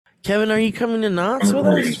Kevin, are you coming to Knott's I'm with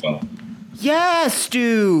recording us? as well. Yes,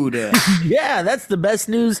 dude. Yeah, that's the best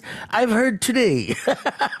news I've heard today.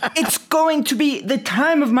 It's going to be the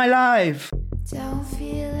time of my life. Don't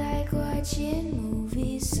feel like watching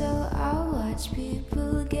movies, so I'll watch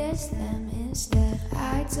people guess them instead.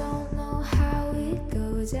 I don't know how it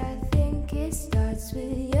goes, I think it starts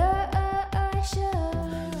with your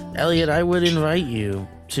show. Elliot, I would invite you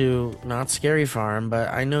to Not Scary Farm, but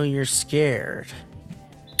I know you're scared.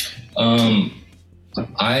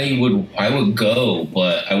 I would go,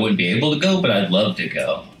 but I wouldn't be able to go, but I'd love to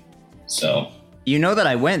go. So You know that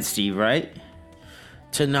I went, Steve, right?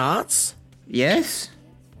 To Knott's? Yes.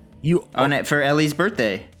 You On it for Ellie's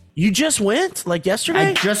birthday. you just went like yesterday?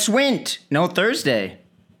 I just went. No, Thursday.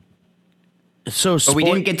 So But we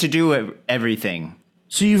didn't get to do everything.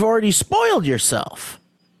 So you've already spoiled yourself.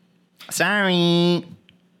 Sorry.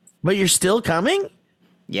 But you're still coming?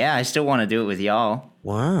 Yeah, I still want to do it with y'all.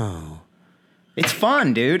 Wow. It's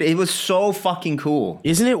fun, dude. It was so fucking cool.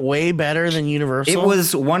 Isn't it way better than Universal? It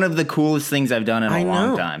was one of the coolest things I've done in a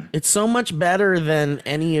long time. It's so much better than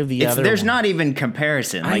any of the other There's ones. not even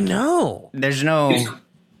comparison. I know. There's no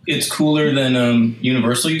it's cooler than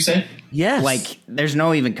Universal, you say? Yes. there's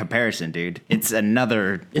no even comparison, dude. It's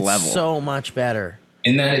another It's level. so much better.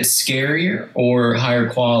 In that it's scarier or higher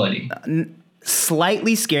quality?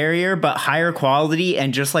 Slightly scarier, but higher quality,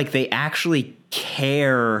 and just like they actually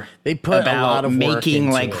care They put about a lot of work making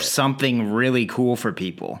into like it. something really cool for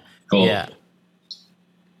people. Cool. Yeah.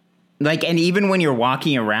 Like, and even when you're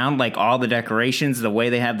walking around, like all the decorations, the way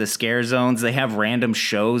they have the scare zones, they have random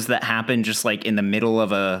shows that happen just like in the middle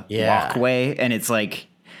of a walkway, and it's like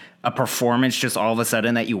a performance just all of a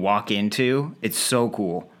sudden that you walk into. It's so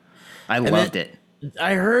cool. I loved it.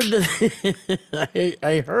 I heard that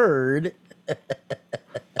I heard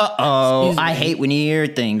Oh, I hate when you hear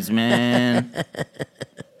things, man.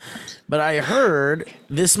 but I heard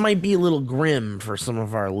this might be a little grim for some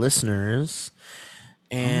of our listeners.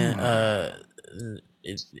 And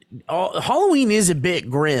Halloween is a bit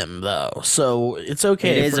grim though. So it's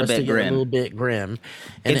okay It is for a us bit to get grim. a little bit grim.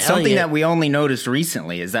 And It's something Elliot, that we only noticed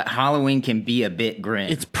recently is that Halloween can be a bit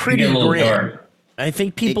grim. it's You pretty get a little grim. dark. I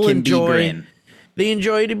think It people can be enjoy grim. they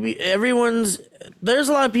enjoy to be there's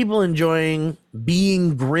a lot of people enjoying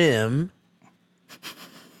being grim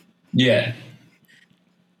Yeah.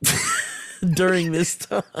 during this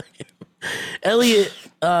time. Elliot,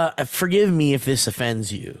 forgive me if this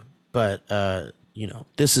offends you, but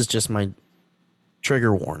this is just my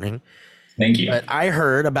trigger warning. Thank you. But I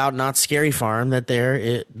heard about Not Scary Farm that there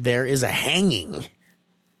is a hanging.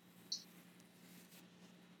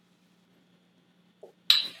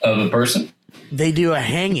 Of a person? They do a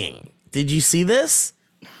hanging. Did you see this?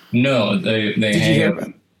 No, they Did you hang hear up. about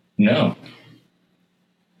it? No.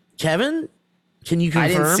 Kevin, can you confirm?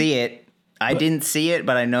 I didn't see it. I didn't see it,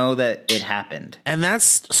 but I know that it happened. And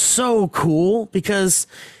that's so cool because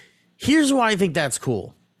here's why I think that's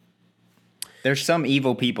cool. There's some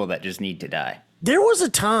evil people that just need to die. There was a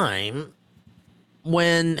time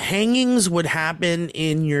when hangings would happen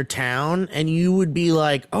in your town and you would be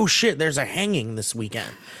like, oh shit, there's a hanging this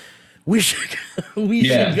weekend. We should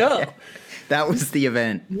Yeah. go. That was the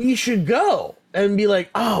event. We should go. And be like,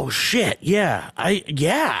 oh shit, yeah.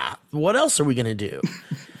 What else are we gonna do?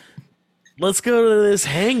 Let's go to this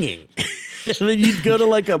hanging. And then you'd go to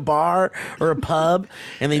like a bar or a pub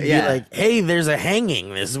and they'd be Yeah. like, hey, there's a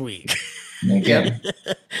hanging this week. Okay.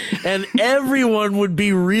 And everyone would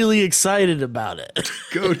be really excited about it.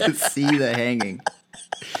 Go to see the hanging.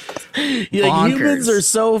 Like, Bonkers. humans are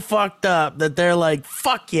so fucked up that they're like,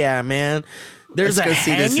 fuck yeah, man. There's Let's a go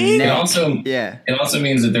see this hanging? It next. also Yeah. It also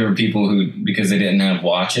means that there were people who, because they didn't have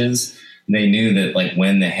watches, they knew that like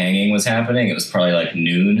when the hanging was happening, it was probably like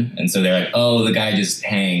noon, and so they're like, "Oh, the guy just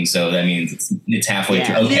hanged, so that means it's halfway Yeah.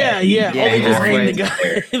 through." Okay, Yeah. Yeah, Oh, they just halfway hang the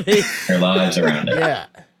guy. their lives around it. Yeah.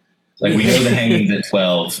 Like we know the hanging's at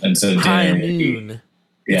 12, and so High dinner. noon.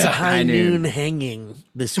 It's a Yeah, high high noon noon. hanging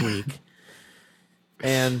this week.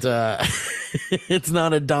 And it's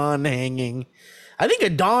not a dawn hanging. I think a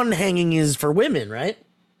dawn hanging is for women, right?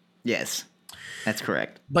 Yes. That's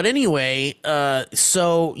correct. But anyway,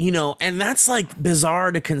 so, and that's like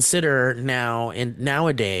bizarre to consider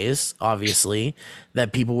nowadays, obviously,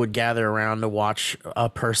 that people would gather around to watch a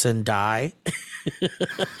person die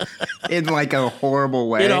In like a horrible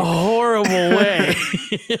way. in a horrible way.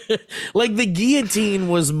 Like the guillotine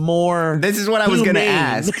was more. This is what I was going to humane.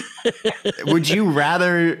 ask. Would you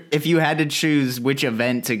rather, if you had to choose which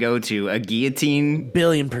event to go to, a guillotine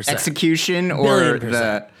 $1,000,000,000%. execution or Billion the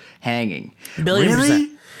percent. hanging? $1,000,000,000%. Really?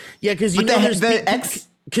 Yeah, because But the ex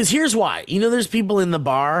because here's why. You know, there's people in the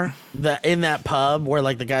bar in that pub where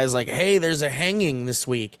like the guy's like, hey, there's a hanging this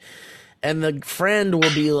week. And the friend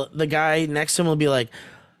will be, the guy next to him will be like,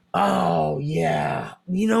 oh, yeah.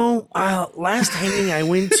 You know, last hanging I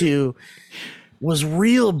went to was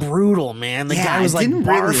real brutal, man. The guy was like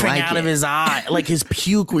barfing out of his eye. Like his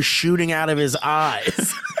puke was shooting out of his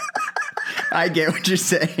eyes. I get what you're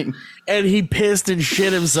saying. And he pissed and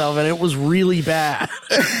shit himself, and it was really bad.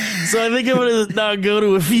 So I think I'm going to not go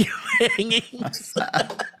to a few hangings.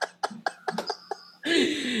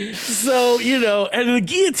 So, you know, and the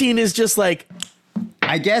guillotine is just like,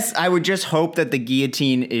 I guess I would just hope that the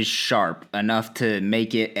guillotine is sharp enough to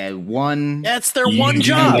make it a one. That's their one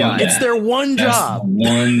job. It's their one job.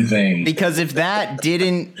 One thing. Because if that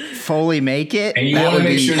didn't fully make it, And you that wanna would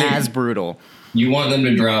make be sure that- as brutal. You want them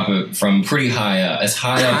to drop it from pretty high up, as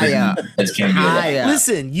high up as can be.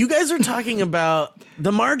 Listen, you guys are talking about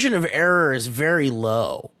the margin of error is very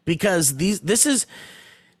low because this is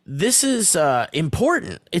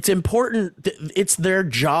important. It's important. It's their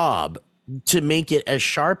job to make it as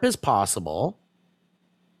sharp as possible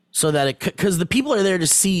so that because the people are there to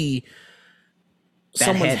see That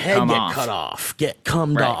someone's head come get off. cut off, get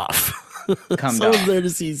cummed off. Someone's there to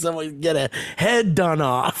see someone get a head done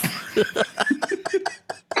off.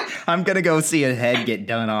 I'm going to go see a head get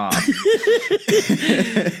done off.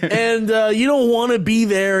 And you don't want to be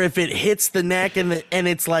there if it hits the neck and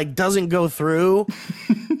it's like doesn't go through.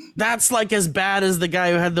 That's like as bad as the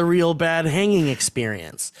guy who had the real bad hanging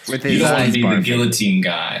experience. With You his don't want to eyes be the barfing. guillotine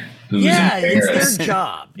guy. Who's It's embarrassed. their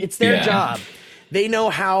job. It's their Yeah. job. They know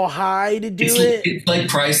how high to do it. It's like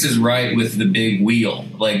Price is Right with the big wheel.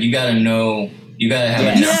 Like you got to know, you got to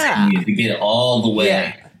have enough to get all the way.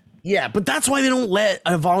 Yeah. Yeah, but that's why they don't let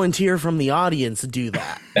a volunteer from the audience do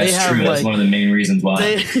that. That's true. That's one of the main reasons why.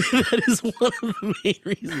 That is one of the main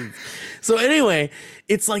reasons. So anyway,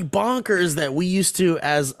 it's like bonkers that we used to,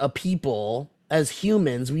 as a people, as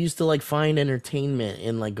humans, we used to like find entertainment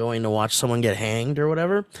in like going to watch someone get hanged or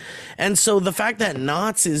whatever. And so the fact that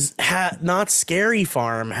Knott's Knott's Scary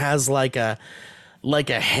Farm has like a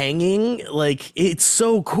hanging, like it's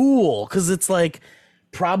so cool because it's like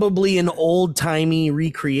probably an old-timey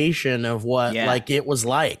recreation of what like it was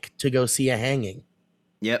like to go see a hanging.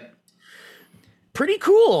 Yep. Pretty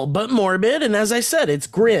cool, but morbid. And as I said, it's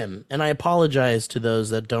grim. And I apologize to those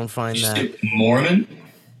that don't find that. Mormon?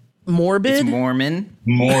 Morbid? It's Mormon.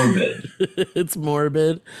 Morbid. It's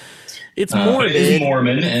morbid. It's It morbid. is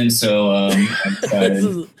Mormon, and so I'm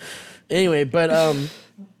excited. Anyway, but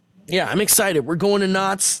yeah, I'm excited. We're going to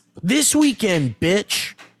Knott's this weekend,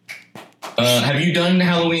 bitch. Have you done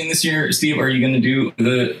Halloween this year, Steve? Are you going to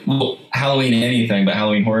do Halloween anything, but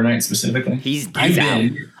Halloween Horror Nights specifically? He's I'm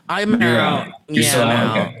out. You're out. You're still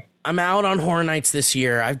out? Okay. I'm out on Horror Nights this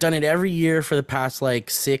year. I've done it every year for the past like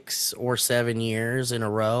 6 or 7 years in a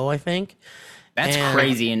row, I think. That's And-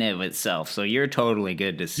 crazy in and of itself. So you're totally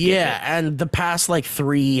good to skip Yeah, it. and the past like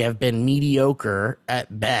 3 have been mediocre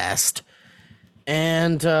at best.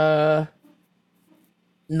 And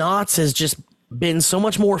Knott's has just been so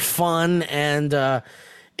much more fun, and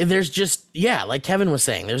there's just, yeah, like Kevin was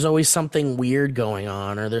saying, there's always something weird going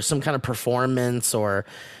on, or there's some kind of performance, or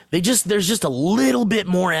there's just a little bit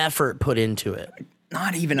more effort put into it.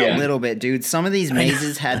 Not even a little bit, dude. Some of these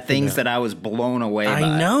mazes had things that I was blown away by.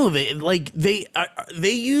 I know are they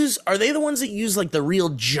the ones that use like the real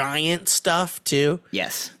giant stuff too?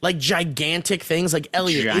 Yes. Like gigantic things, like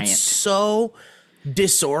Elliot. Giant. It's so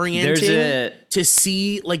disorienting to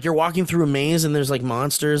see, like you're walking through a maze and there's like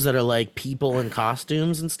monsters that are like people in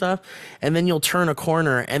costumes and stuff, and then you'll turn a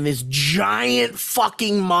corner and this giant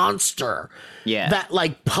fucking monster, that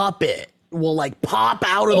like puppet will like pop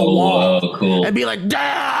out of the wall cool. and be like,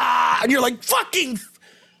 "Dah!" And you're like, fucking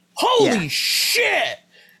holy shit.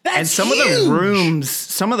 That's And some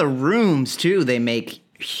of the rooms too, they make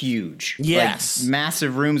huge. Yes. Like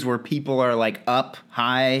massive rooms where people are like up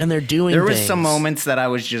high. And they're doing There was some things. moments that I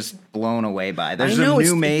was just blown away by. There's I know, a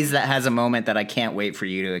it's- new maze that has a moment that I can't wait for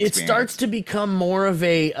you to experience. It starts to become more of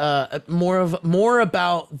a more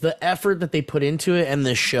about the effort that they put into it and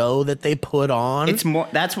the show that they put on. It's more.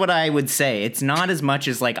 That's what I would say. It's not as much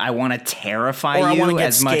as like I want to terrify Or I wanna you get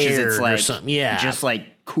as much as scared it's or like something. Yeah. just like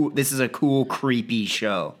cool. This is a cool, creepy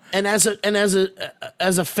show. And as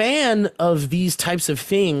a fan of these types of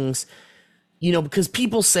things, you know, because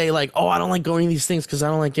people say like, "Oh, I don't like going to these things because I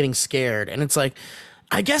don't like getting scared," and it's like,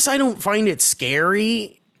 I guess I don't find it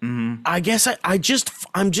scary. I guess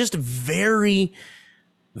I'm just very,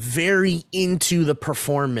 very into the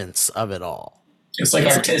performance of it all. It's like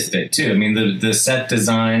artistic too. I mean, the set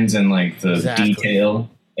designs and like the Exactly. detail,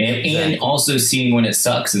 and also seeing when it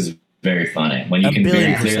sucks is very funny when you can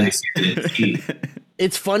very clearly see that it's cheap.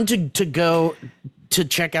 It's fun to go to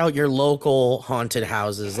check out your local haunted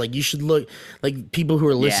houses. Like you should look, like people who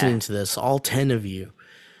are listening to this, all 10 of you.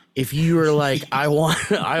 If you are like, I want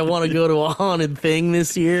to go to a haunted thing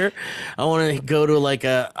this year, I want to go to like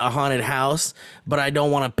a haunted house, but I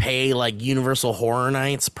don't want to pay like Universal Horror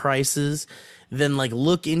Nights prices, then like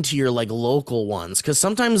look into your like local ones, because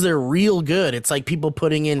sometimes they're real good. It's like people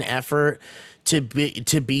putting in effort to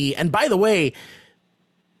be. And by the way,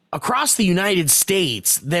 across the United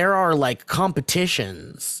States, there are like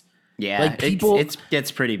competitions. Yeah, like people, it gets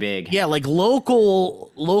pretty big. Yeah, like local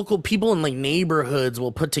people in like neighborhoods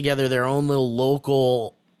will put together their own little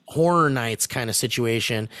local horror nights kind of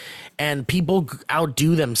situation, and people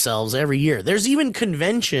outdo themselves every year. There's even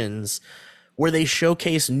conventions where they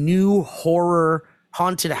showcase new horror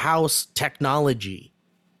haunted house technology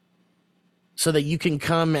so that you can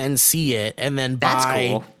come and see it and then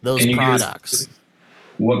buy those products.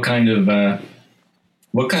 What kind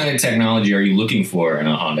of technology are you looking for in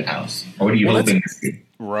a haunted house? Or what are you hoping to see?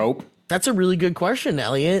 Rope. That's a really good question,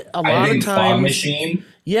 Elliot. A lot of times, fog machine.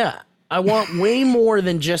 Yeah, I want way more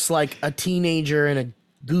than just like a teenager in a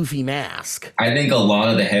goofy mask. I think a lot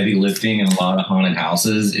of the heavy lifting in a lot of haunted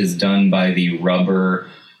houses is done by the rubber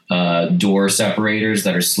door separators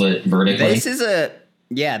that are slit vertically.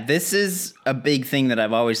 This is a big thing that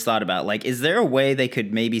I've always thought about. Like, is there a way they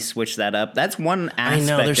could maybe switch that up? That's one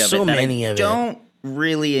aspect there's so many of it. Don't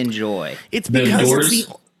really enjoy. It's because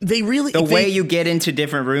the way you get into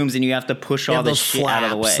different rooms and you have to push all this shit out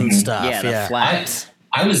of the way and stuff. Yeah, the flaps.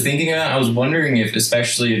 I was thinking of that. I was wondering if,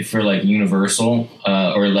 especially for like Universal,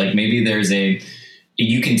 or like maybe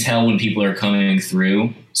you can tell when people are coming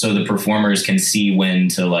through, so the performers can see when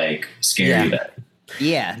to like scare you.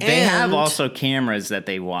 Yeah, they have also cameras that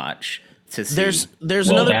they watch to see. There's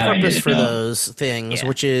another purpose for those things,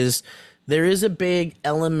 which is there is a big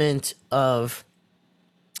element of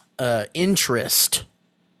interest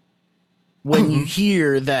when you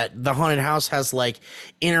hear that the haunted house has like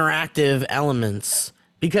interactive elements,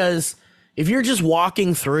 because if you're just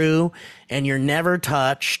walking through and you're never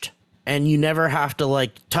touched and you never have to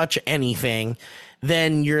like touch anything,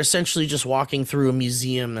 then you're essentially just walking through a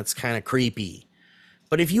museum that's kind of creepy.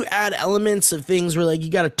 But if you add elements of things where like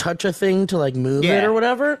you got to touch a thing to like move it or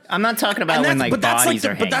whatever, I'm not talking about when like bodies are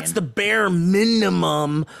hanging. But that's the bare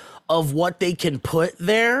minimum of what they can put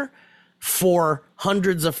there for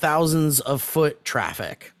hundreds of thousands of foot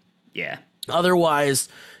traffic. Yeah. Otherwise,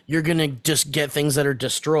 you're going to just get things that are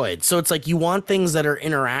destroyed. So it's like you want things that are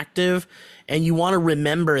interactive, and you want to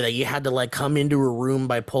remember that you had to like come into a room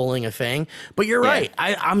by pulling a thing. But you're right.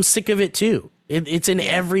 I'm sick of it too. It's in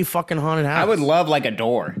every fucking haunted house. I would love like a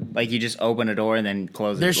door. Like you just open a door and then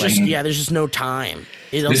close it. There's just no time.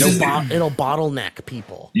 It'll bottleneck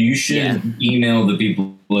people. You should email the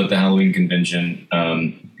people at the Halloween convention,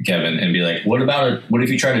 Kevin, and be like, what if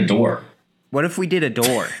you tried a door? What if we did a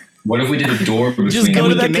door? What if we did a door between just go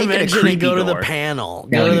to the convention and go to the panel.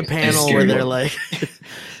 Go to the panel where they're like,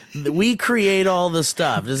 we create all the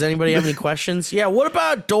stuff. Does anybody have any questions? Yeah, what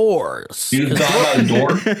about doors? You thought about a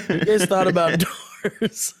door? You guys thought about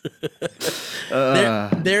doors?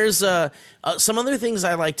 There's some other things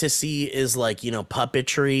I like to see is like,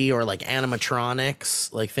 puppetry or like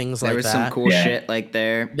animatronics, like things like that. There was some cool shit like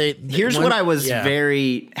there. Here's what I was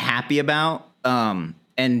very happy about.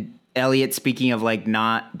 And Elliot, speaking of like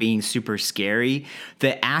not being super scary,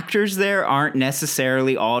 the actors there aren't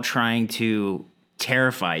necessarily all trying to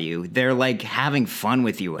terrify you. They're like having fun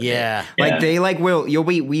with you with it. Like they like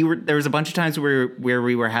there was a bunch of times where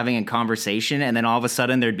we were having a conversation, and then all of a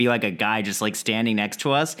sudden there'd be like a guy just like standing next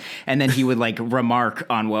to us, and then he would like remark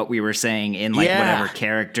on what we were saying in like whatever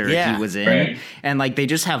character he was in. And like they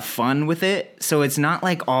just have fun with it. So it's not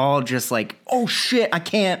like all just like, oh shit, I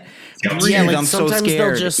can't breathe. Like I'm so sometimes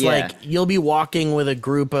scared. they'll just like, you'll be walking with a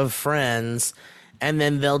group of friends, and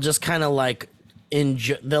then they'll just kind of like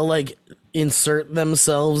they'll like insert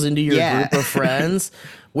themselves into your group of friends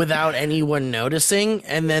without anyone noticing,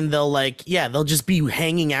 and then they'll just be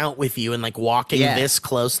hanging out with you and like walking this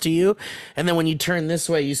close to you, and then when you turn this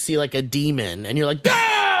way you see like a demon and you're like,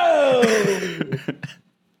 go!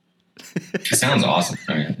 It sounds awesome.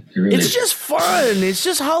 It's just fun. It's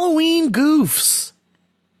just Halloween goofs.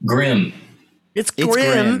 Grim. It's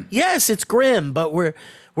grim. Yes, it's grim, but we're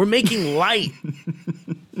making light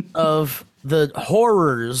of the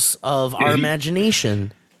horrors of our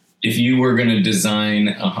imagination. if you were going to design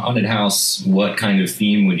a haunted house, what kind of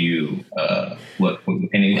theme would you?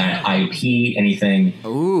 Any IP, anything?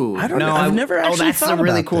 Ooh, I don't know. I've never actually that's thought the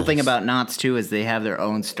really about cool thing this. about Knots too is they have their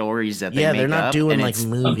own stories that they make they're not up, doing and like it's,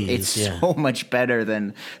 movies. It's yeah. so much better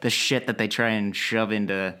than the shit that they try and shove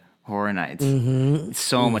into Horror Nights. Mm-hmm. It's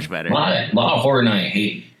so much better. A lot of Horror Night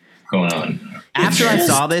hate going on. After I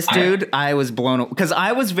saw this, dude, I was blown away because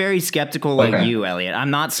I was very skeptical like you, Elliot. I'm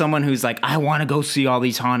not someone who's like, I want to go see all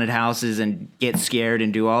these haunted houses and get scared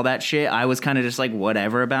and do all that shit. I was kind of just like,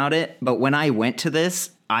 whatever about it. But when I went to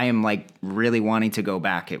this, I am like really wanting to go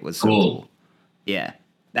back. It was so cool. Yeah.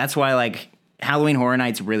 That's why like Halloween Horror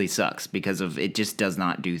Nights really sucks because of it just does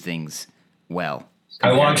not do things well.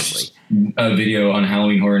 I watched a video on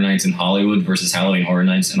Halloween Horror Nights in Hollywood versus Halloween Horror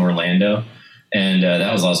Nights in Orlando. And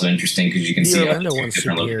that was also interesting because you can see Orlando one's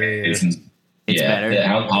different superior. locations. It's better.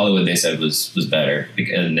 Hollywood they said was better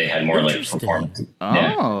because they had more like performance.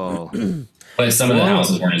 Oh. Yeah. But some of the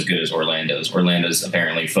houses weren't as good as Orlando's. Orlando's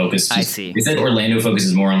apparently focused. I see. They said Orlando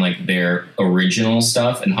focuses more on like their original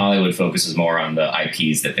stuff, and Hollywood focuses more on the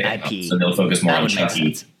IPs that they have. So they'll focus more on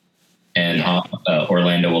Chucky, and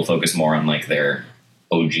Orlando will focus more on like their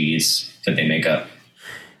OGs that they make up.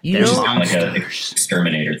 There's like an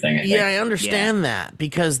exterminator thing. I think. Yeah, I understand that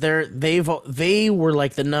because they were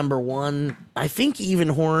like the number one. I think even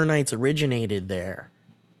Horror Nights originated there.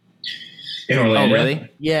 In Orlando, Oh, really?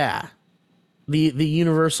 Yeah, the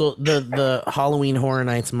Universal the Halloween Horror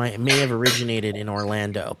Nights may have originated in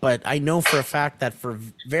Orlando, but I know for a fact that for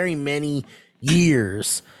very many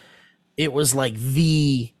years, it was like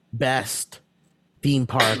the best theme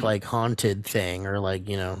park like haunted thing or like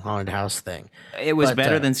haunted house thing. It was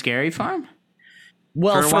better than Scary Farm?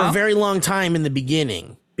 Well, for a while? very long time in the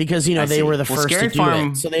beginning because they were the first Scary to do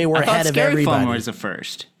Farm, it, so they were I thought ahead of Scary everybody. Farm was the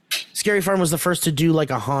first. Scary Farm was the first to do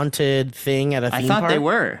like a haunted thing at a theme I thought park. they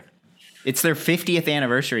were. It's their 50th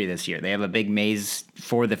anniversary this year. They have a big maze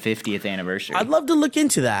for the 50th anniversary. I'd love to look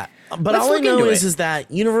into that, but Let's all I look know into is it.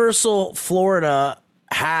 that Universal Florida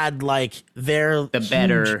had like the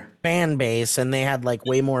better fan base, and they had like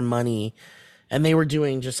way more money, and they were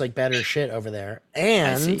doing just like better shit over there.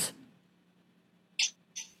 And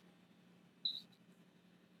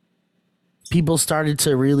people started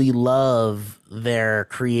to really love their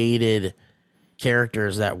created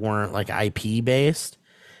characters that weren't like IP based.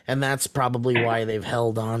 And that's probably why they've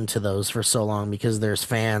held on to those for so long, because there's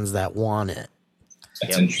fans that want it.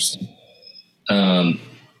 That's interesting.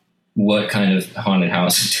 What kind of haunted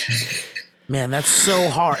house? Man, that's so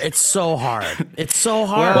hard. It's so hard. It's so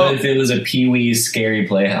hard. What if it was a Pee-wee's Scary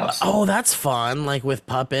Playhouse? Oh, that's fun. Like with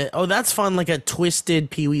Puppet. Oh, that's fun. Like a twisted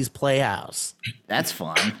Pee-wee's Playhouse. That's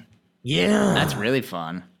fun. Yeah. That's really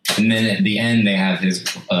fun. And then at the end, they have his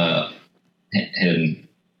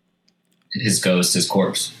ghost, his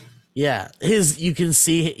corpse. Yeah. You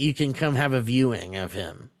can come have a viewing of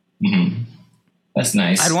him. Mm-hmm. That's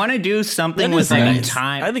nice. I'd want to do something That with is like nice. a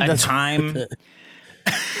time. I think that's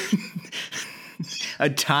a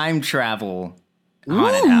time travel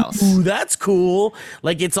haunted house. Ooh, that's cool.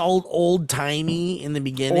 Like it's all old timey in the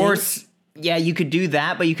beginning. Or yeah, you could do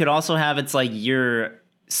that, but you could also have it's like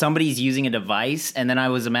somebody's using a device, and then I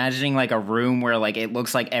was imagining like a room where like it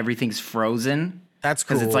looks like everything's frozen. That's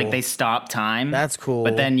cool. Because it's like they stop time. That's cool.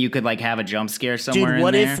 But then you could like have a jump scare somewhere. Dude,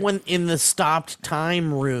 what in there. if when in the stopped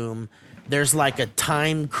time room there's like a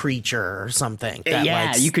time creature or something? That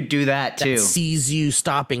yeah, you could do that too. That sees you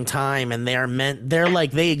stopping time, and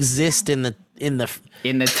they exist in the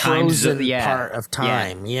time frozen part of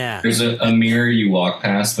time. Yeah. There's a mirror you walk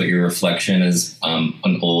past, but your reflection is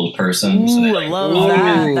an old person. Ooh, So I love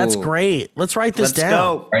that. That's great. Let's write this down.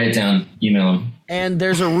 Go. Write it down. Email them. And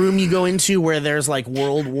there's a room you go into where there's like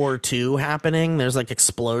World War II happening. There's like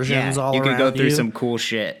explosions all around you could go through some cool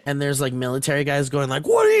shit. And there's like military guys going like,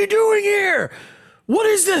 "What are you doing here? What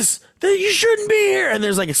is this? That you shouldn't be here." And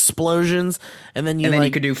there's like explosions, and then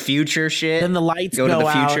you could do future shit. Then the lights go to the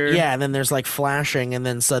out. future. Yeah, and then there's like flashing, and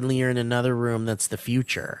then suddenly you're in another room that's the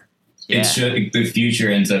future. Yeah. The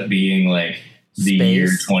future ends up being like the year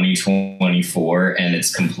 2024, and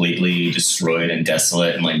it's completely destroyed and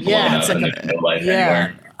desolate and like blown up, and there's no life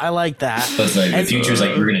anywhere. I like that. So it's like the future's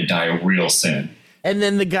like, we're gonna die real soon. And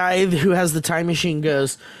then the guy who has the time machine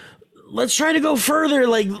goes, "Let's try to go further.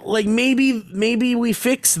 Like maybe we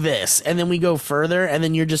fix this." And then we go further, and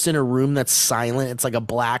then you're just in a room that's silent. It's like a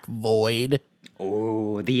black void.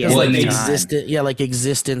 Oh, the It's end like of time.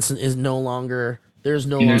 existence is no longer There's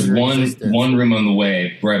no And there's longer existence. one room on the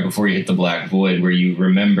way right before you hit the black void where you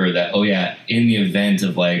remember that, oh yeah, in the event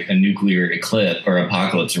of like a nuclear eclipse or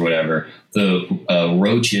apocalypse or whatever, the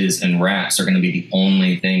roaches and rats are going to be the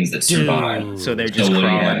only things that survive. So they're just what do you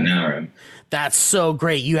have crawling. in that room? That's so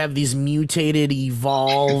great. You have these mutated,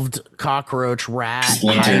 evolved cockroach rat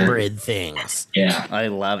Splinter. hybrid things. Yeah. I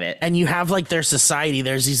love it. And you have like their society.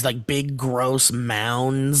 There's these like big gross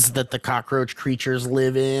mounds that the cockroach creatures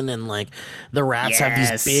live in, and like the rats have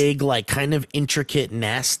Yes. these big, like kind of intricate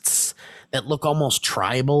nests that look almost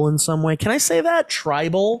tribal in some way. Can I say that?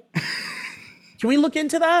 Tribal? Can we look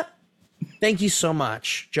into that? Thank you so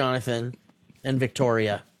much, Jonathan and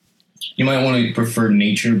Victoria. You might want to prefer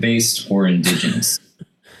nature-based or indigenous.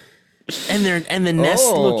 And the nests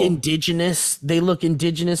look Oh. indigenous. They look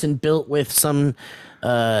indigenous and built with some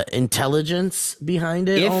intelligence behind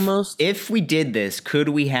it almost. If we did this, could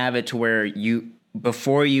we have it to where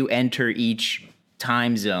before you enter each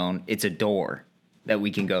time zone, it's a door that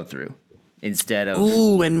we can go through instead of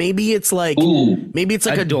Ooh, and maybe it's like A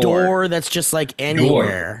a door. door that's just like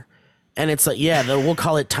anywhere. And it's like, yeah, we'll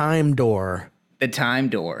call it time door. the time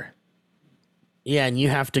door. Yeah, and you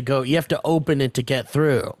have to open it to get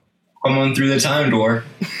through. Come on through the time door.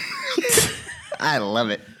 I love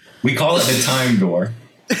it. We call it the time door.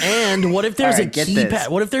 And what if there's All right, get a this. keypad?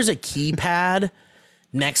 What if there's a keypad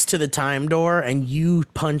next to the time door and you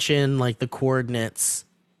punch in like the coordinates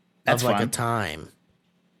That's of like fun. a time?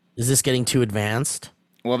 Is this getting too advanced?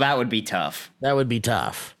 Well, that would be tough. That would be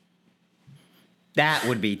tough. That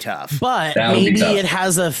would be tough. But That would be maybe tough. it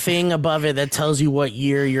has a thing above it that tells you what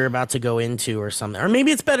year you're about to go into or something. Or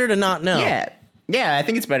maybe it's better to not know. Yeah. Yeah, I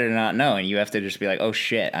think it's better to not know, and you have to just be like, oh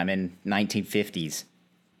shit, I'm in 1950s.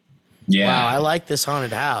 Yeah. Wow, I like this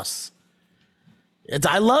haunted house.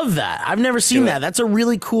 I love that. I've never seen Do it. that. That's a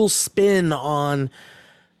really cool spin on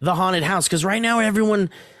the haunted house. Because right now,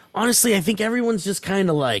 honestly, I think everyone's just kind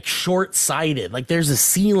of like short-sighted. Like there's a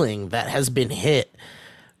ceiling that has been hit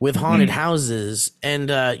with haunted houses.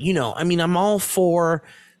 And, I'm all for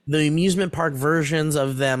the amusement park versions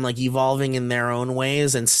of them like evolving in their own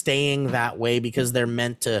ways and staying that way because they're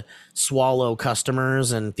meant to swallow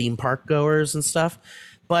customers and theme park goers and stuff.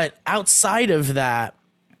 But outside of that,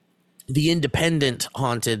 the independent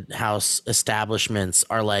haunted house establishments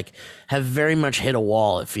have very much hit a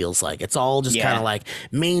wall. It feels like it's all just Yeah. kind of like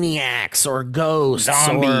maniacs or ghosts or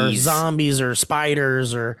Zombies. zombies or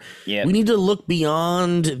spiders or Yep. we need to look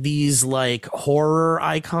beyond these like horror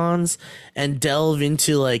icons and delve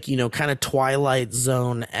into like, kind of Twilight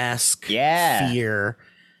Zone-esque Yeah. fear.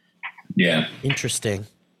 Yeah. Interesting.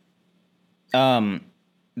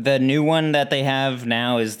 The new one that they have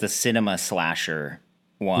now is the Cinema Slasher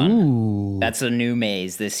one. Ooh. That's a new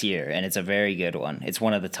maze this year, and it's a very good one. It's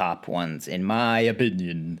one of the top ones, in my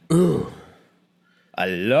opinion. Ooh. I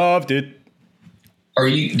loved it. Are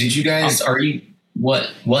you what?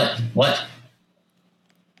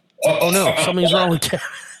 Oh no, something's wrong with Kevin.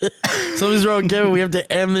 Something's wrong with Kevin. We have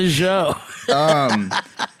to end the show.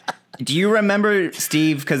 Do you remember,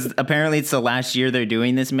 Steve, because apparently it's the last year they're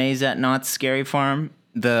doing this maze at Knott's Scary Farm,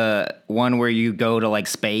 the one where you go to like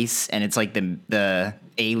space and it's like the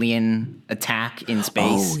alien attack in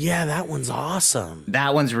space? Oh yeah, that one's awesome.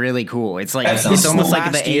 That one's really cool. It's like That sounds it's almost cool.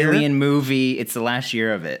 like the Last year? Alien movie. It's the last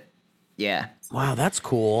year of it. Yeah. Wow, that's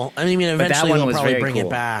cool. I mean, that eventually one they'll was probably very bring cool. it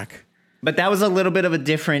back. But that was a little bit of a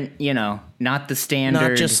different, not the standard.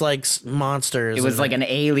 Not just like monsters. it was and- like an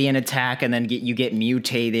alien attack, and then you get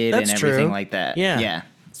mutated That's and everything true. like that. Yeah. Yeah.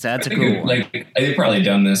 So that's I a think cool one. they've probably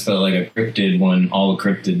done this, but like a cryptid one, all the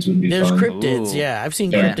cryptids would be There's fun. cryptids. Ooh. Yeah, I've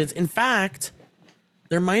seen Yeah. cryptids. In fact,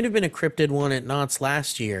 there might have been a cryptid one at Knott's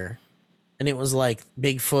last year, and it was like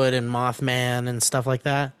Bigfoot and Mothman and stuff like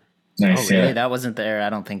that. Nice, Oh, really? yeah. That wasn't there,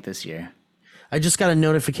 I don't think, this year. I just got a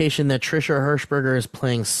notification that Trisha Hirschberger is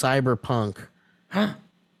playing Cyberpunk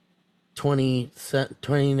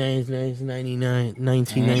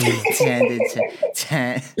 1999.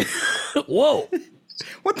 10. Whoa.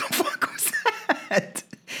 What the fuck was that?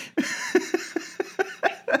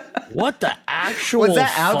 What the actual Was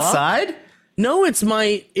that fuck? outside? No, it's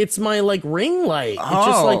my like ring light.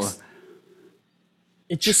 Oh.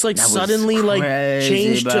 It just like That was suddenly like crazy,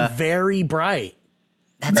 changed to bruh. very bright.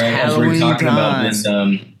 That's Right, as we're Halloween talking about time. this,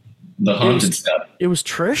 the haunted stuff. It was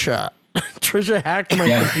Trisha. Trisha hacked my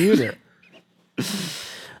Yeah. computer.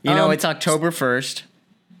 It's October 1st.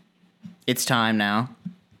 It's time now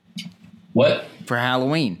What? for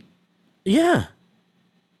Halloween. Yeah.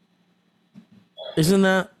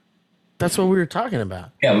 That's what we were talking about.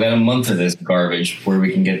 Yeah, we got a month of this garbage before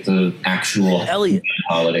we can get the actual Elliot,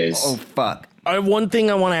 holidays. Oh, fuck. I have one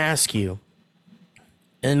thing I want to ask you.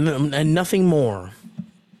 and nothing more.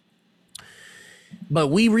 But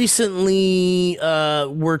we recently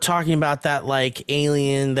were talking about that like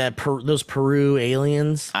alien, those Peru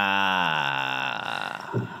aliens, and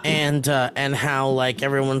how like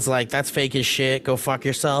everyone's like, that's fake as shit, go fuck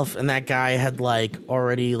yourself. And that guy had like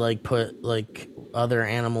already like put like other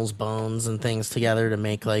animals' bones and things together to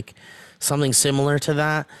make like something similar to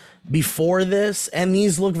that before this, and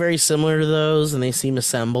these look very similar to those, and they seem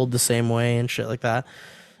assembled the same way and shit like that.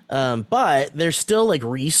 But there's still like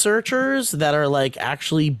researchers that are like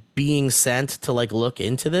actually being sent to like look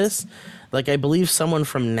into this. Like I believe someone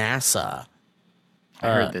from NASA I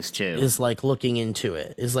heard this too. is like looking into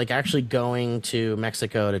it, is like actually going to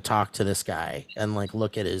Mexico to talk to this guy and like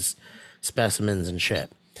look at his specimens and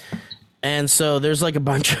shit. And so there's like a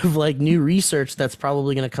bunch of like new research that's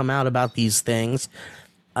probably going to come out about these things.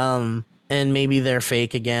 And maybe they're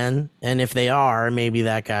fake again. And if they are, maybe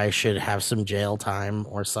that guy should have some jail time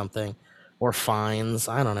or something, or fines.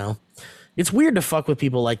 I don't know. It's weird to fuck with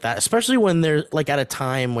people like that, especially when they're like at a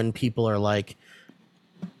time when people are like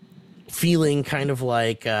feeling kind of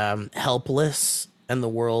like helpless and the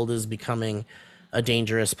world is becoming a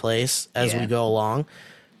dangerous place as we go along.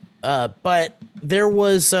 But there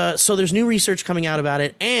was, so there's new research coming out about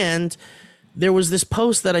it. And there was this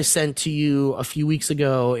post that I sent to you a few weeks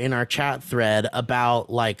ago in our chat thread about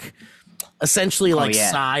like essentially like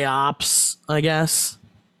psyops, I guess.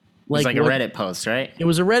 Like a Reddit post, right? It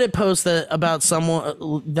was a Reddit post that about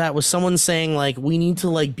someone saying like, we need to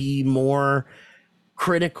like be more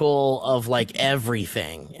critical of like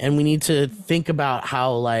everything. And we need to think about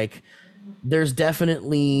how like there's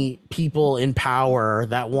definitely people in power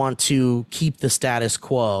that want to keep the status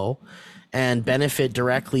quo and benefit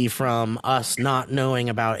directly from us not knowing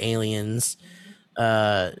about aliens,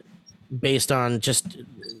 based on just,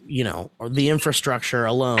 you know, the infrastructure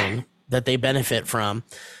alone that they benefit from.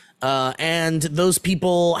 And those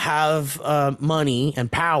people have money and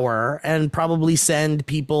power and probably send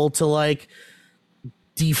people to like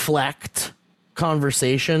deflect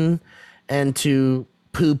conversation and to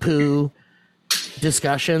poo-poo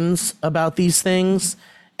discussions about these things,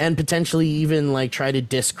 and potentially even like try to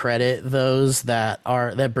discredit those that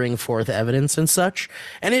bring forth evidence and such.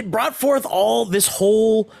 And it brought forth all this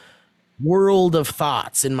whole world of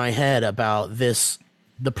thoughts in my head about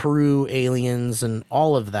the Peru aliens and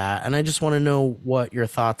all of that. And I just want to know what your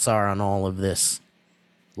thoughts are on all of this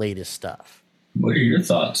latest stuff. What are your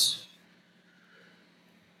thoughts?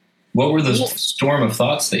 What were the storm of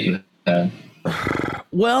thoughts that you had?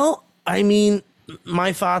 Well, I mean,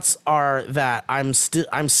 my thoughts are that I'm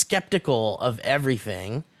skeptical of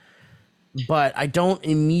everything, but I don't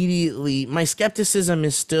immediately. My skepticism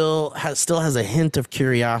is still has a hint of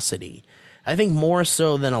curiosity. I think more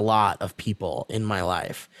so than a lot of people in my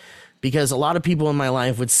life, because a lot of people in my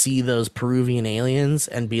life would see those Peruvian aliens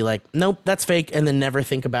and be like, "Nope, that's fake," and then never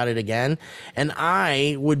think about it again. And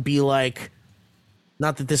I would be like,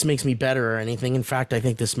 not that this makes me better or anything. In fact, I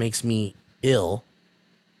think this makes me ill.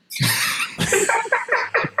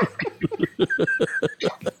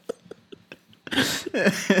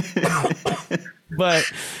 But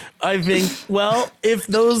I think, well, if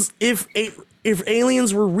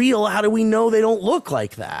aliens were real, how do we know they don't look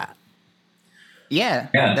like that? Yeah,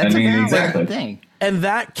 that's a valid thing. And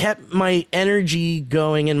that kept my energy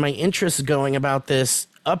going and my interest going about this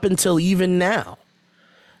up until even now.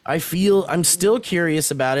 I'm still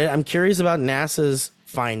curious about it. I'm curious about NASA's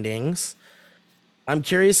findings. I'm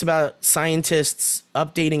curious about scientists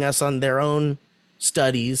updating us on their own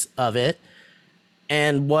studies of it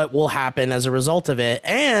and what will happen as a result of it.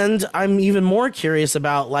 And I'm even more curious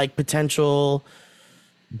about like potential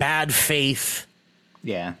bad faith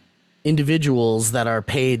individuals that are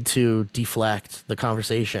paid to deflect the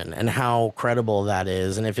conversation and how credible that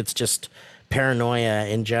is. And if it's just paranoia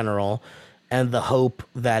in general and the hope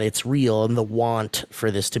that it's real and the want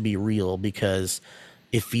for this to be real because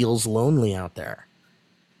it feels lonely out there.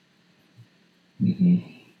 Mm-hmm.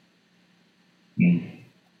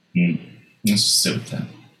 Mm-hmm. Let's just sit with that.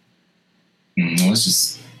 Let's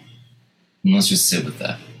just sit with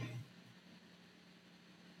that.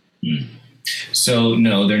 So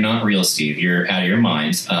no, they're not real, Steve. You're out of your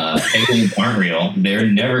mind. Aliens aren't real. They're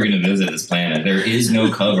never going to visit this planet. There is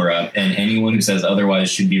no cover up, and anyone who says otherwise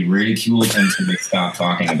should be ridiculed until they stop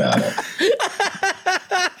talking about it.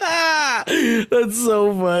 That's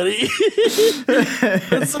so funny.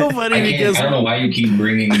 That's so funny because I don't know why you keep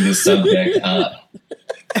bringing this subject up.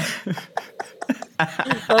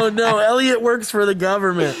 Oh no, Elliot works for the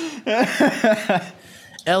government.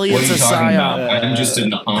 Elliot's what are you talking psyop. about? I'm just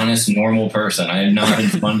an honest, normal person. I have not been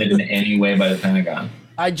funded in any way by the Pentagon.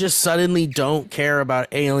 I just suddenly don't care about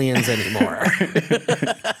aliens anymore.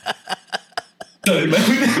 I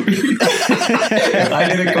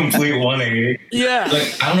did a complete 180. Yeah.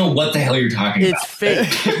 Like, I don't know what the hell you're talking It's about.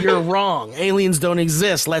 fake. You're wrong. Aliens don't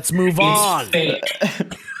exist. Let's move on. It's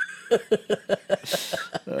fake.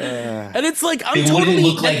 And it's like I'm It totally wouldn't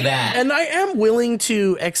look like that. and I am willing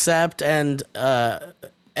to accept and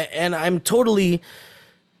I'm totally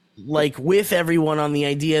like with everyone on the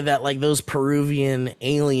idea that like those Peruvian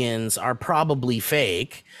aliens are probably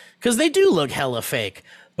fake because they do look hella fake.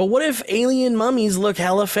 But what if alien mummies look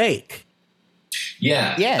hella fake?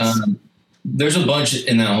 Yeah. Yes. There's a bunch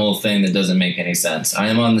in that whole thing that doesn't make any sense. I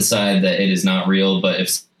am on the side that it is not real, but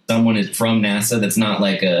if someone is from NASA that's not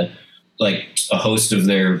like a host of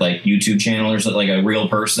their like YouTube channel or something, like a real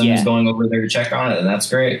person who's going over there to check on it, then that's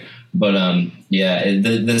great. But the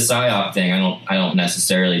psyop thing, I don't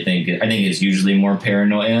necessarily think. I think it's usually more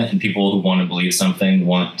paranoia, and people who want to believe something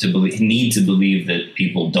need to believe that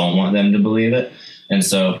people don't want them to believe it, and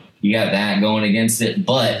so you got that going against it.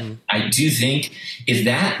 But I do think if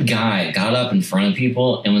that guy got up in front of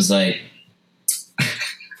people and was like,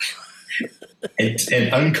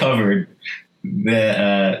 it uncovered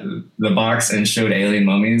the box and showed alien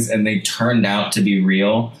mummies, and they turned out to be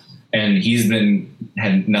real, and he's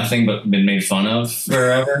had nothing but been made fun of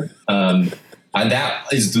forever. That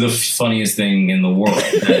is the funniest thing in the world,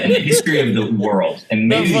 in the history of the world, and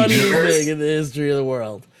maybe The funniest thing in the history of the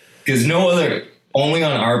world. Because only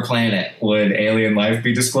on our planet would alien life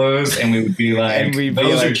be disclosed, and we would be like,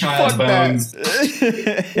 those are child's bones.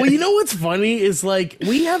 Well, you know what's funny is like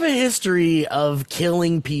we have a history of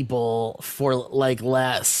killing people for like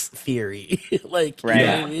less theory, like Right. you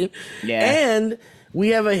know what I mean? Yeah. And we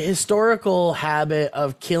have a historical habit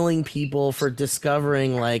of killing people for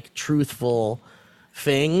discovering like truthful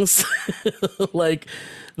things, like.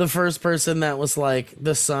 The first person that was like,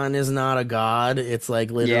 the sun is not a god. It's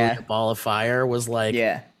like literally a ball of fire was like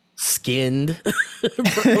skinned.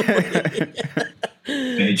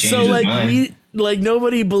 So like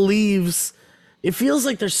nobody believes. It feels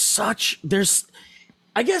like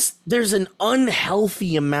I guess there's an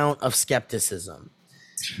unhealthy amount of skepticism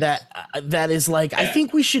that is like, I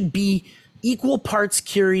think we should be equal parts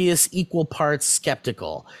curious, equal parts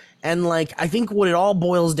skeptical. And like, I think what it all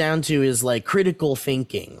boils down to is like critical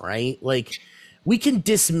thinking, right? Like we can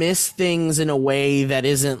dismiss things in a way that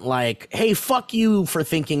isn't like, hey, fuck you for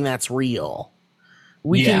thinking that's real.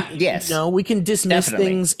 We can dismiss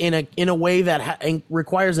things in a way that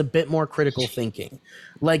requires a bit more critical thinking,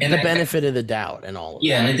 like the benefit of the doubt and all of that.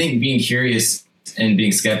 Yeah, and I think being curious and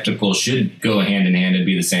being skeptical should go hand in hand and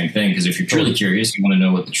be the same thing. Because if you're truly curious, you want to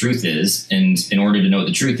know what the truth is. And in order to know what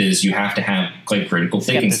the truth is, you have to have like critical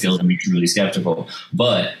thinking skills and be truly skeptical.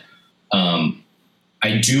 But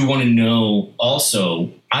I do want to know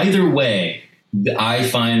also, either way, I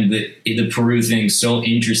find that the Peru thing so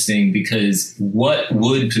interesting because what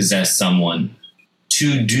would possess someone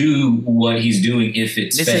to do what he's doing if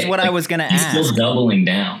it's this fake? is what I was going to ask. He's still doubling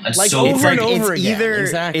down. That's Like so over and freaking- over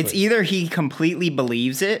again. It's either he completely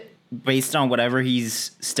believes it based on whatever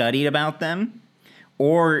he's studied about them,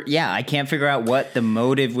 or I can't figure out what the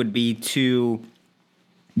motive would be to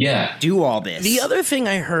do all this. The other thing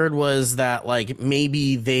I heard was that like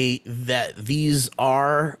maybe these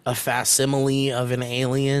are a facsimile of an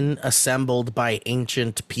alien assembled by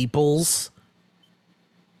ancient peoples,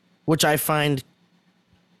 which I find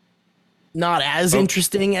not as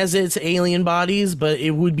interesting as its alien bodies, but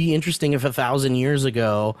it would be interesting if 1,000 years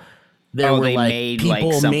ago there were like made,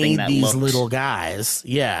 people made that these looked little guys,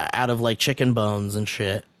 out of like chicken bones and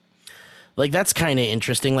shit. Like that's kind of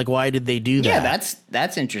interesting. Like why did they do that? Yeah,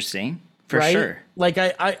 that's interesting for sure. Like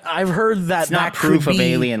I've heard that It's not that proof could of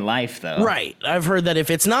be, alien life though. Right. I've heard that if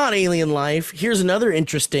it's not alien life, here's another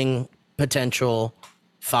interesting potential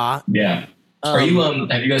thought. Yeah. Are you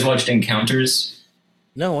have you guys watched Encounters?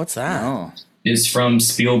 No, what's that? Oh. It's from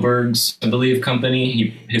Spielberg's, I believe, company.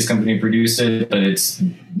 His company produced it, but it's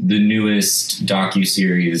the newest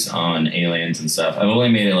docu-series on aliens and stuff. I've only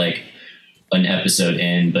made it like an episode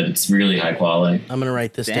in, but it's really high quality. I'm gonna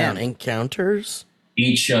write this down. Encounters.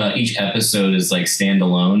 Each episode is like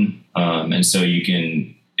standalone, and so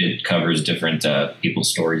it covers different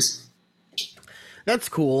people's stories. That's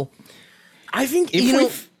cool. I think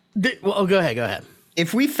If go ahead.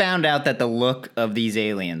 If we found out that the look of these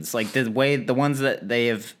aliens, like the ones that they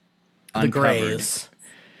have The uncovered, Greys.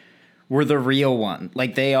 were the real one,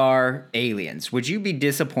 like they are aliens, would you be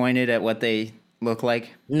disappointed at what they look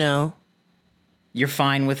like? No. You're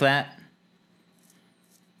fine with that?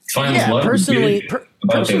 Fine with what? Personally, About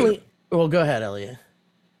personally. Well, go ahead, Elliot.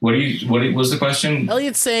 What was the question?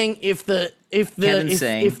 Elliot's saying Kevin's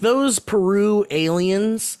saying- if those Peru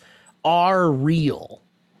aliens are real,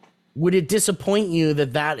 would it disappoint you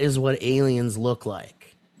that that is what aliens look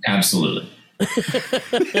like? Absolutely.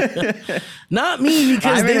 Not me,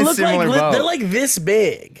 because I'm they in a look like similar boat. they're like this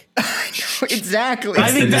big. Exactly. I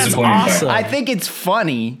think the that's disappointing part. awesome. I think it's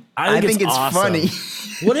funny. I think it's awesome. funny.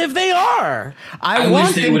 What if they are I, I want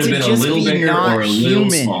wish they them would have to been a just little be bigger not or a little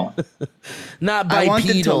human. small. not I want them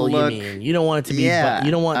to bipedal? look- You mean you don't want it to be? Yeah,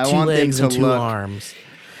 You don't want I two want them legs to and two look arms.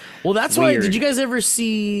 Well, that's why. weird. Did you guys ever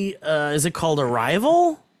see? Is it called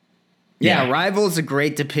Arrival? Yeah, Yeah. Rival is a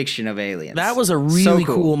great depiction of aliens. That was a really So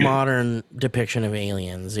cool modern depiction of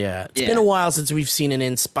aliens. Yeah. It's been Yeah. a while since we've seen an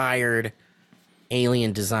inspired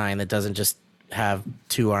alien design that doesn't just have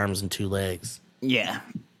two arms and two legs. Yeah.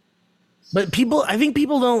 But I think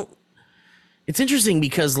people don't. It's interesting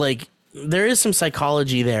because, like, there is some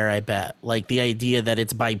psychology there, I bet. Like, the idea that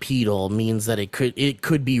it's bipedal means that it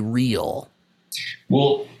could be real.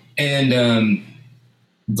 Well, and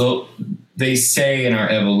they say in our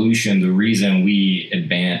evolution, the reason we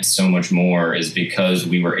advanced so much more is because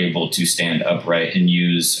we were able to stand upright and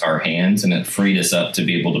use our hands, and it freed us up to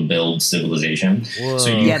be able to build civilization. Whoa. So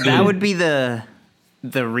you Yeah, that could- would be the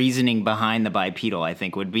reasoning behind the bipedal, I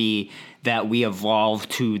think, would be that we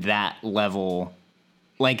evolved to that level.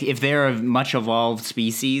 Like, if they're a much evolved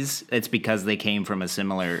species, it's because they came from a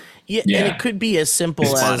similar... Yeah, Yeah. and it could be as simple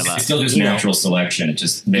It's, as it's still just you know, natural selection. It's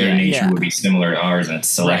just their Yeah, nature yeah. would be similar to ours, and it's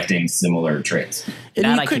selecting similar traits. and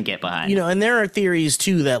That you I can get behind. You know, and there are theories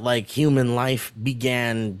too that like human life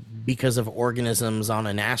began because of organisms on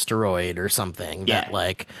an asteroid or something that Yeah.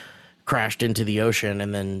 like crashed into the ocean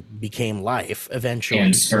and then became life eventually.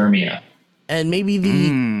 And spermia. And maybe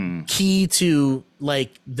the key to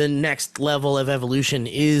like the next level of evolution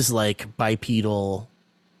is like bipedal,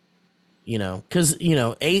 you know, because, you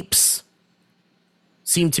know, apes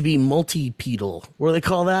seem to be multipedal. What do they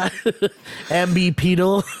call that?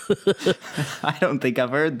 Ambipedal. I don't think I've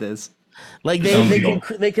heard this. Like Some they people.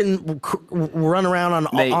 can run around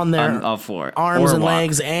on their all four. arms Or and walk.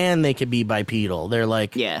 legs, and they could be bipedal. They're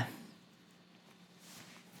like, Yeah.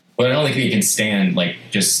 But I don't think you can stand, like,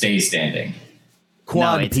 just stay standing.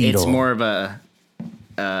 No, it's quadpedal. more of a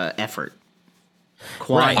effort.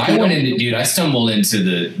 Right. I went into, dude, I stumbled into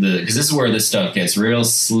the because this is where this stuff gets real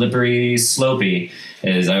slippery, slopey,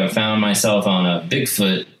 is I found myself on a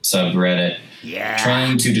Bigfoot subreddit Yeah.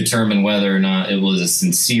 trying to determine whether or not it was a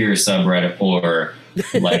sincere subreddit or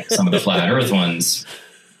like some of the flat earth ones,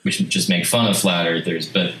 which just make fun of flat earthers.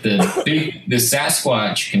 But the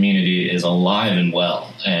Sasquatch community is alive and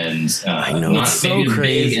well, and I know, not it's so maybe as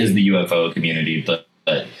crazy. big as the UFO community, but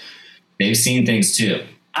they've seen things too.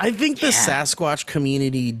 I think the Sasquatch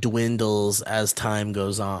community dwindles as time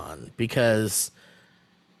goes on because,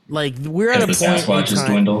 like, we're at As a the point in Sasquatches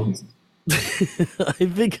time. dwindle.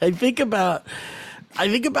 I think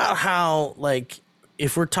about how, like,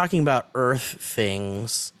 if we're talking about Earth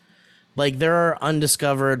things, like there are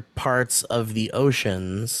undiscovered parts of the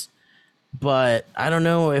oceans, but I don't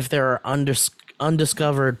know if there are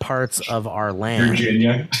undiscovered parts of our land.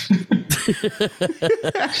 Virginia.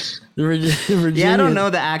 Virginia. Yeah, I don't know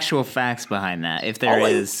the actual facts behind that. If there Oh,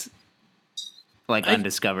 is like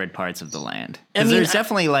undiscovered parts of the land, I because mean, there's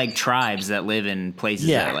definitely like tribes that live in places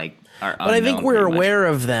Yeah. that like are. But I think unknown we're pretty much. aware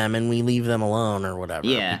of them and we leave them alone or whatever.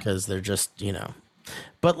 Yeah. Because they're just, you know.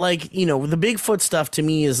 But like, you know, the Bigfoot stuff to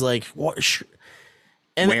me is like, what?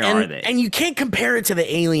 Where are they? And you can't compare it to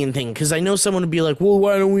the alien thing because I know someone would be like, well,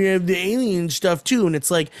 why don't we have the alien stuff too? And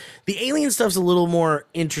it's like the alien stuff's a little more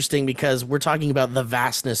interesting because we're talking about the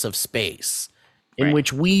vastness of space in Right.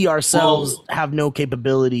 which we ourselves Well- have no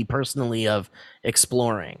capability personally of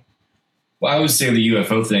exploring. Well, I would say the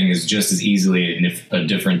UFO thing is just as easily a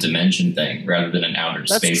different dimension thing rather than an outer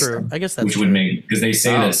That's space true. thing, I guess that's which true. would make, because they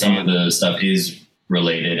say Oh, that some damn. of the stuff is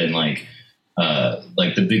related, and like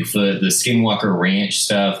the Bigfoot, the Skinwalker Ranch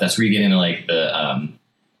stuff. That's where you get into like the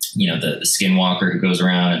the Skinwalker who goes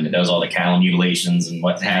around and does all the cattle mutilations and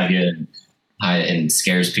what have you, and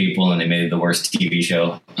scares people. And they made the worst TV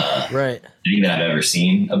show Right. thing that I've ever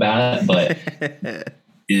seen about it, but it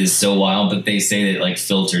is so wild. But they say that it like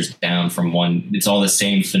filters down from one. It's all the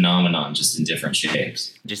same phenomenon, just in different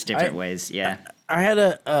shapes. just different ways. Yeah, I had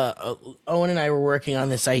Owen and I were working on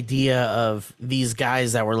this idea of these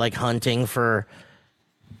guys that were like hunting for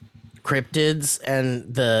cryptids,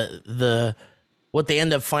 and the what they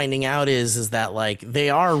end up finding out is that like they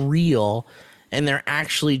are real and they're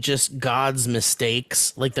actually just God's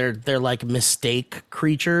mistakes. Like they're like mistake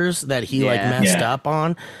creatures that he like Yeah. messed Yeah. up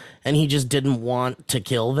on. and he just didn't want to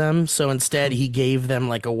kill them. So instead, he gave them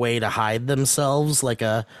like a way to hide themselves, like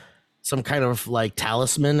some kind of like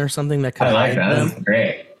talisman or something that could I like hide that. them. That's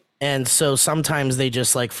great. And so sometimes they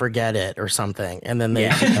just like forget it or something, and then they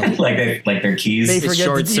like their keys. they It's forget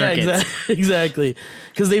short to, yeah, circuits. exactly,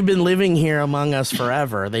 because they've been living here among us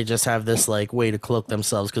forever. They just have this like way to cloak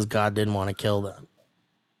themselves because God didn't want to kill them.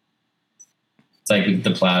 It's like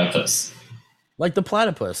the platypus. Like the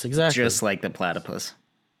platypus, exactly. Just like the platypus.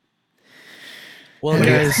 Well, What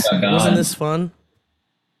do you guys, think about God? wasn't this fun?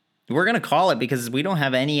 We're gonna call it because we don't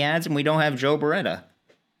have any ads and we don't have Joe Beretta.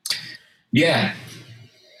 Yeah.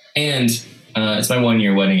 And it's my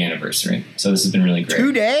 1-year wedding anniversary. So this has been really great.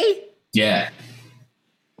 Today? Yeah.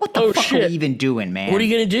 What the Oh, fuck shit. are we even doing, man? What are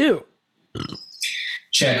you gonna do?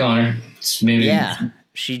 Check on her. Maybe. Yeah,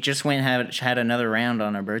 she just had another round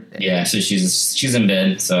on her birthday. Yeah. So she's in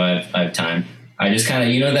bed. So I have time. I just kind of,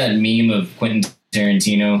 you know, that meme of Quentin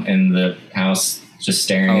Tarantino in the house just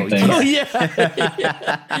staring at things. Oh yeah,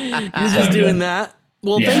 you're just doing that.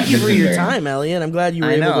 Well, Yeah, thank you it's for been your very- time, Elliot. I'm glad you were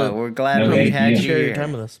I able know. to We're glad No, we thank had you. you share your here.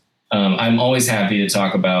 time with us. I'm always happy to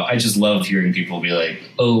talk about. I just love hearing people be like,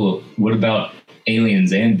 "Oh, what about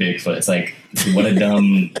aliens and Bigfoot?" It's like, what a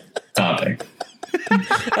dumb topic.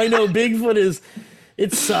 I know Bigfoot is.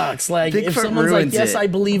 It sucks. Like if Bigfoot someone's like, ruins "Yes, it. I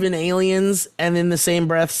believe in aliens," and in the same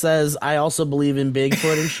breath says, "I also believe in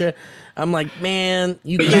Bigfoot and shit," I'm like, man,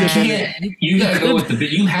 you But you could've- can't. You gotta go with the.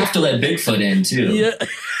 You have to let Bigfoot in too. Yeah,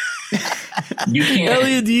 You can't.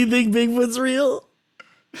 Elliot, do you think Bigfoot's real?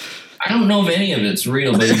 I don't know if any of it's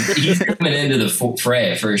real, but he's coming into the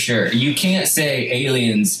fray for sure. You can't say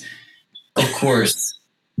aliens, of course,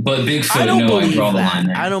 but Bigfoot. I don't No, I believe draw the that. line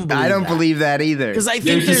there. I don't believe. I don't believe that either. because I think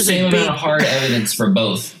There's the there's same a big. amount of hard evidence for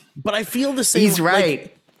both. But I feel the same. He's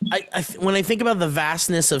right. Like, when I think about the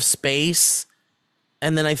vastness of space,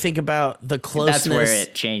 and then I think about the closeness, That's where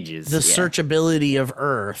it changes. the yeah. searchability of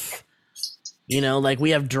Earth. You know, like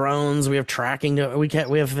we have drones, we have tracking, we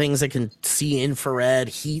have things that can see infrared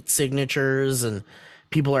heat signatures, and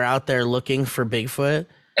people are out there looking for Bigfoot.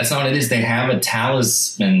 That's not what it is. They have a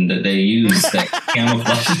talisman that they use that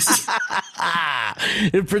camouflages.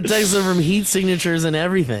 It protects them from heat signatures and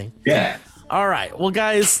everything. Yeah. All right. Well,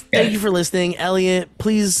 guys, thank you for listening. Elliot,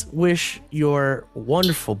 please wish your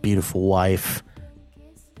wonderful, beautiful wife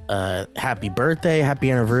happy birthday, happy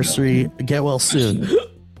anniversary. Get well soon.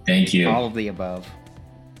 Thank you. All of the above.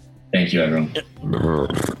 Thank you, everyone.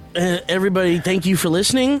 Everybody, thank you for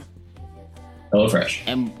listening. HelloFresh.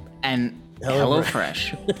 And Hello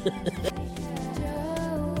HelloFresh.